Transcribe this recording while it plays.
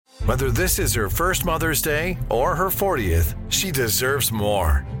Whether this is her first Mother's Day or her 40th, she deserves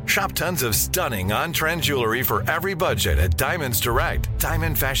more. Shop tons of stunning on-trend jewelry for every budget at Diamonds Direct.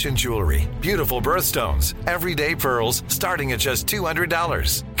 Diamond fashion jewelry, beautiful birthstones, everyday pearls starting at just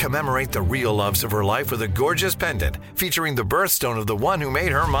 $200. Commemorate the real loves of her life with a gorgeous pendant featuring the birthstone of the one who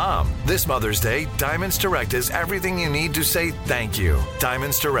made her mom. This Mother's Day, Diamonds Direct is everything you need to say thank you.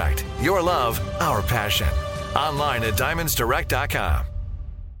 Diamonds Direct. Your love, our passion. Online at diamondsdirect.com.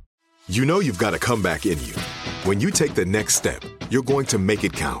 You know you've got a comeback in you. When you take the next step, you're going to make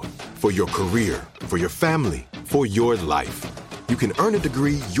it count. For your career, for your family, for your life. You can earn a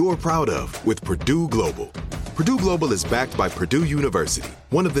degree you're proud of with Purdue Global. Purdue Global is backed by Purdue University,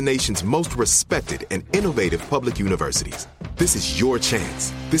 one of the nation's most respected and innovative public universities. This is your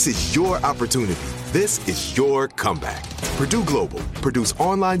chance. This is your opportunity. This is your comeback. Purdue Global, Purdue's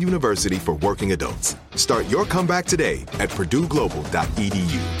online university for working adults. Start your comeback today at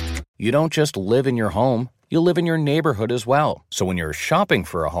purdueglobal.edu. You don't just live in your home, you live in your neighborhood as well. So when you're shopping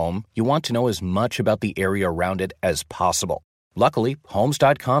for a home, you want to know as much about the area around it as possible. Luckily,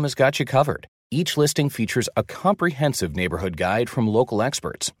 Homes.com has got you covered. Each listing features a comprehensive neighborhood guide from local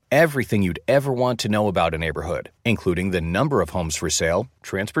experts. Everything you'd ever want to know about a neighborhood, including the number of homes for sale,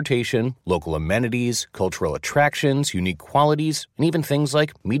 transportation, local amenities, cultural attractions, unique qualities, and even things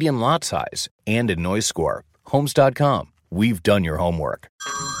like median lot size and a noise score. Homes.com. We've done your homework.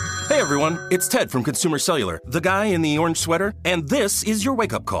 Hey everyone, it's Ted from Consumer Cellular, the guy in the orange sweater, and this is your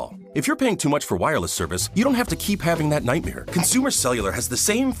wake-up call. If you're paying too much for wireless service, you don't have to keep having that nightmare. Consumer Cellular has the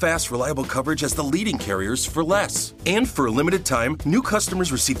same fast, reliable coverage as the leading carriers for less. And for a limited time, new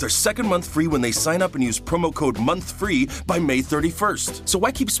customers receive their second month free when they sign up and use promo code MONTHFREE by May 31st. So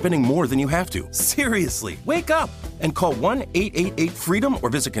why keep spending more than you have to? Seriously, wake up and call 1-888-FREEDOM or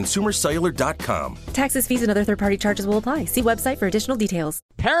visit consumercellular.com. Taxes, fees, and other third-party charges will apply. See website for additional details.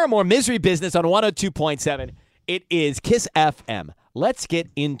 Paramore Misery Business on 102.7. It is Kiss FM. Let's get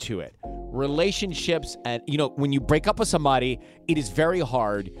into it. Relationships, and when you break up with somebody, it is very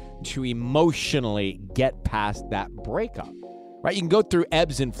hard to emotionally get past that breakup, right? You can go through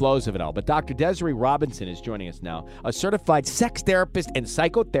ebbs and flows of it all, but Dr. Desiree Robinson is joining us now, a certified sex therapist and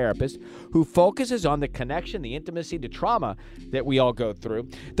psychotherapist who focuses on the connection, the intimacy, the trauma that we all go through.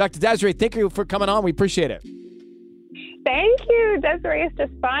 Dr. Desiree, thank you for coming on. We appreciate it. Thank you. Desiree is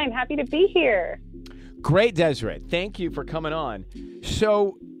just fine. Happy to be here. Great, Desiree. Thank you for coming on.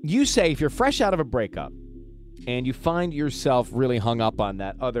 So you say if you're fresh out of a breakup and you find yourself really hung up on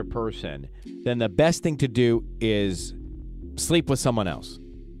that other person, then the best thing to do is sleep with someone else.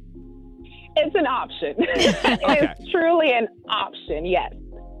 It's an option. Okay. It's truly an option, yes.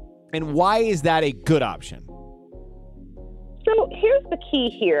 And why is that a good option? So here's the key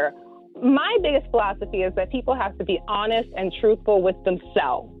here. My biggest philosophy is that people have to be honest and truthful with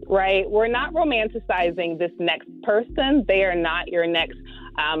themselves, right? We're not romanticizing this next person. They are not your next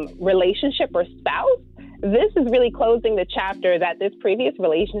relationship or spouse. This is really closing the chapter that this previous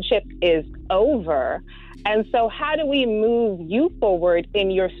relationship is over. And so how do we move you forward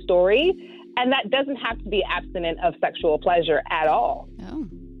in your story? And that doesn't have to be abstinent of sexual pleasure at all. Oh.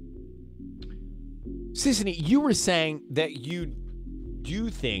 Sisanie, you were saying that you do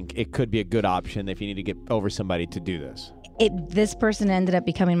think it could be a good option if you need to get over somebody to do this. This person ended up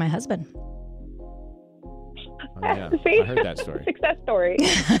becoming my husband. Oh, yeah. See? I heard that story. Success story.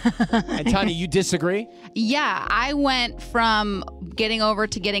 And Tanya, you disagree? Yeah, I went from getting over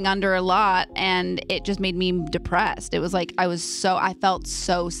to getting under a lot, and it just made me depressed. It was like I felt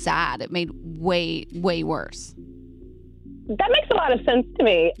so sad. It made way, way worse. That makes a lot of sense to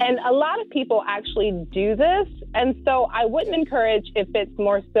me. And a lot of people actually do this. And so I wouldn't encourage if it's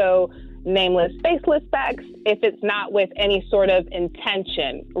more so nameless, faceless sex, if it's not with any sort of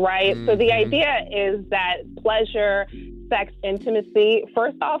intention, right? Mm-hmm. So the idea is that pleasure, sex, intimacy,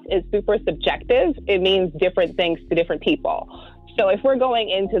 first off, is super subjective. It means different things to different people. So if we're going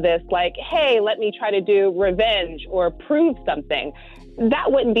into this like, hey, let me try to do revenge or prove something, that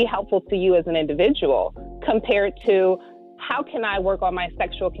wouldn't be helpful to you as an individual compared to how can I work on my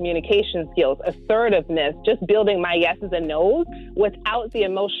sexual communication skills, assertiveness, just building my yeses and nos without the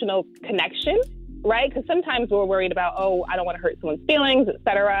emotional connection, right? Because sometimes we're worried about, I don't want to hurt someone's feelings,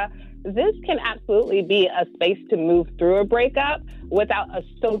 etc. This can absolutely be a space to move through a breakup without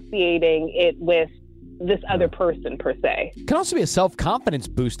associating it with this other person per se. It can also be a self-confidence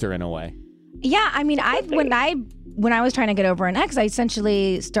booster in a way. Yeah, I mean, when I was trying to get over an ex, I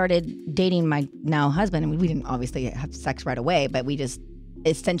essentially started dating my now husband. I mean, we didn't obviously have sex right away, but we just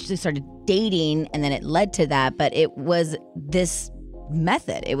essentially started dating, and then it led to that. But it was this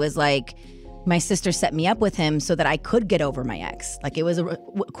method. It was like my sister set me up with him so that I could get over my ex. Like it was a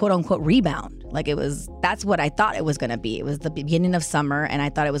quote unquote rebound. Like that's what I thought it was going to be. It was the beginning of summer and I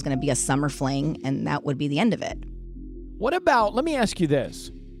thought it was going to be a summer fling and that would be the end of it. What about, let me ask you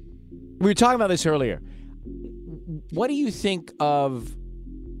this. We were talking about this earlier. What do you think of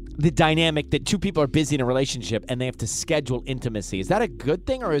the dynamic that two people are busy in a relationship and they have to schedule intimacy? Is that a good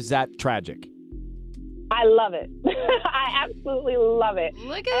thing or is that tragic? I love it. I absolutely love it.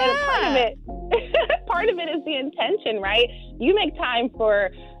 Look at that. Part of it is the intention, right? You make time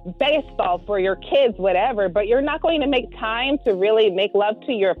for baseball, for your kids, whatever, but you're not going to make time to really make love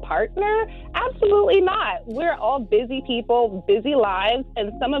to your partner? Absolutely not. We're all busy people, busy lives,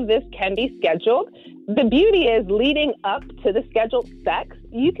 and some of this can be scheduled. The beauty is leading up to the scheduled sex,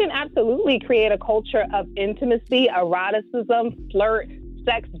 you can absolutely create a culture of intimacy, eroticism, flirt,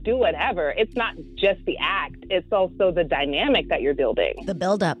 sex, do whatever. It's not just the act. It's also the dynamic that you're building. The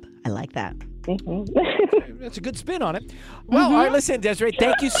build-up. I like that. Mm-hmm. That's a good spin on it. Well, all right, listen, Desiree,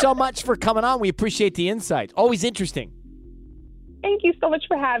 thank you so much for coming on. We appreciate the insight. Always interesting. Thank you so much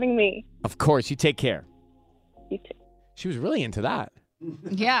for having me. Of course. You take care. You too. She was really into that.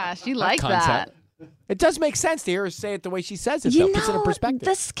 Yeah, she liked that. It does make sense to hear her say it the way she says it, though. Puts it in perspective.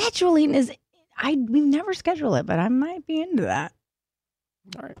 The scheduling is, we never schedule it, but I might be into that.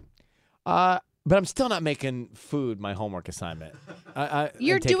 All right. But I'm still not making food my homework assignment.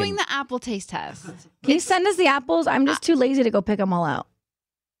 You're doing the apple taste test. Can you send us the apples? I'm just too lazy to go pick them all out.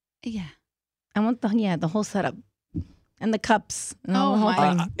 Yeah. I want the whole setup. And the cups. And oh, the whole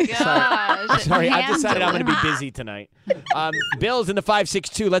my gosh. Sorry, I decided I'm going to be busy tonight. Bill's in the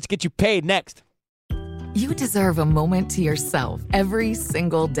 562. Let's get you paid next. You deserve a moment to yourself every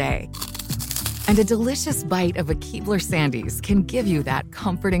single day. And a delicious bite of a Keebler Sandies can give you that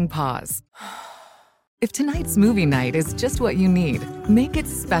comforting pause. If tonight's movie night is just what you need, make it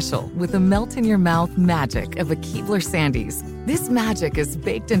special with the melt-in-your-mouth magic of a Keebler Sandies. This magic is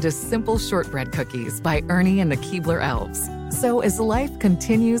baked into simple shortbread cookies by Ernie and the Keebler Elves. So as life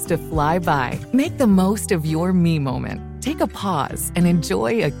continues to fly by, make the most of your me moment. Take a pause and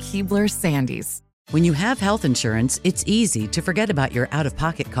enjoy a Keebler Sandies. When you have health insurance, it's easy to forget about your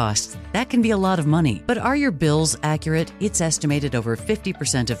out-of-pocket costs. That can be a lot of money. But are your bills accurate? It's estimated over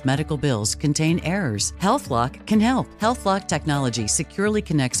 50% of medical bills contain errors. HealthLock can help. HealthLock technology securely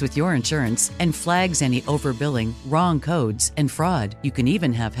connects with your insurance and flags any overbilling, wrong codes, and fraud. You can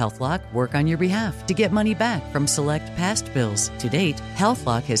even have HealthLock work on your behalf to get money back from select past bills. To date,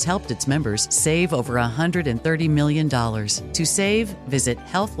 HealthLock has helped its members save over $130 million. To save, visit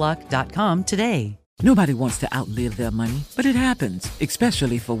healthlock.com today. Nobody wants to outlive their money, but it happens,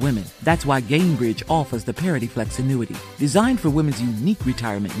 especially for women. That's why Gainbridge offers the Parity Flex annuity, designed for women's unique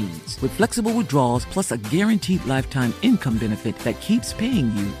retirement needs, with flexible withdrawals plus a guaranteed lifetime income benefit that keeps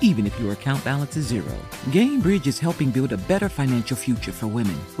paying you even if your account balance is zero. Gainbridge is helping build a better financial future for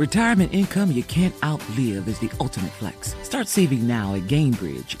women. Retirement income you can't outlive is the ultimate flex. Start saving now at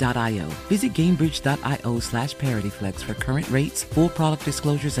Gainbridge.io. Visit Gainbridge.io/ParityFlex for current rates, full product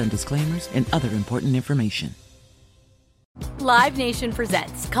disclosures and disclaimers, and other important information. Live Nation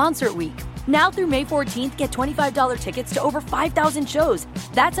presents Concert Week. Now through May 14th, get $25 tickets to over 5,000 shows.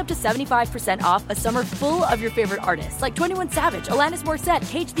 That's up to 75% off a summer full of your favorite artists like 21 Savage, Alanis Morissette,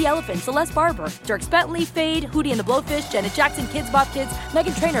 Cage the Elephant, Celeste Barber, Dierks Bentley, Fade, Hootie and the Blowfish, Janet Jackson, Kids Bop Kids,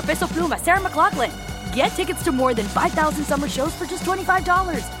 Meghan Trainor, Peso Pluma, Sarah McLachlan. Get tickets to more than 5,000 summer shows for just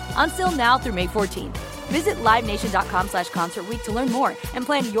 $25. Until now through May 14th. Visit LiveNation.com/Concert Week to learn more and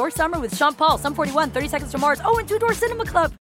plan your summer with Sean Paul, Sum 41, 30 Seconds to Mars, and Two Door Cinema Club.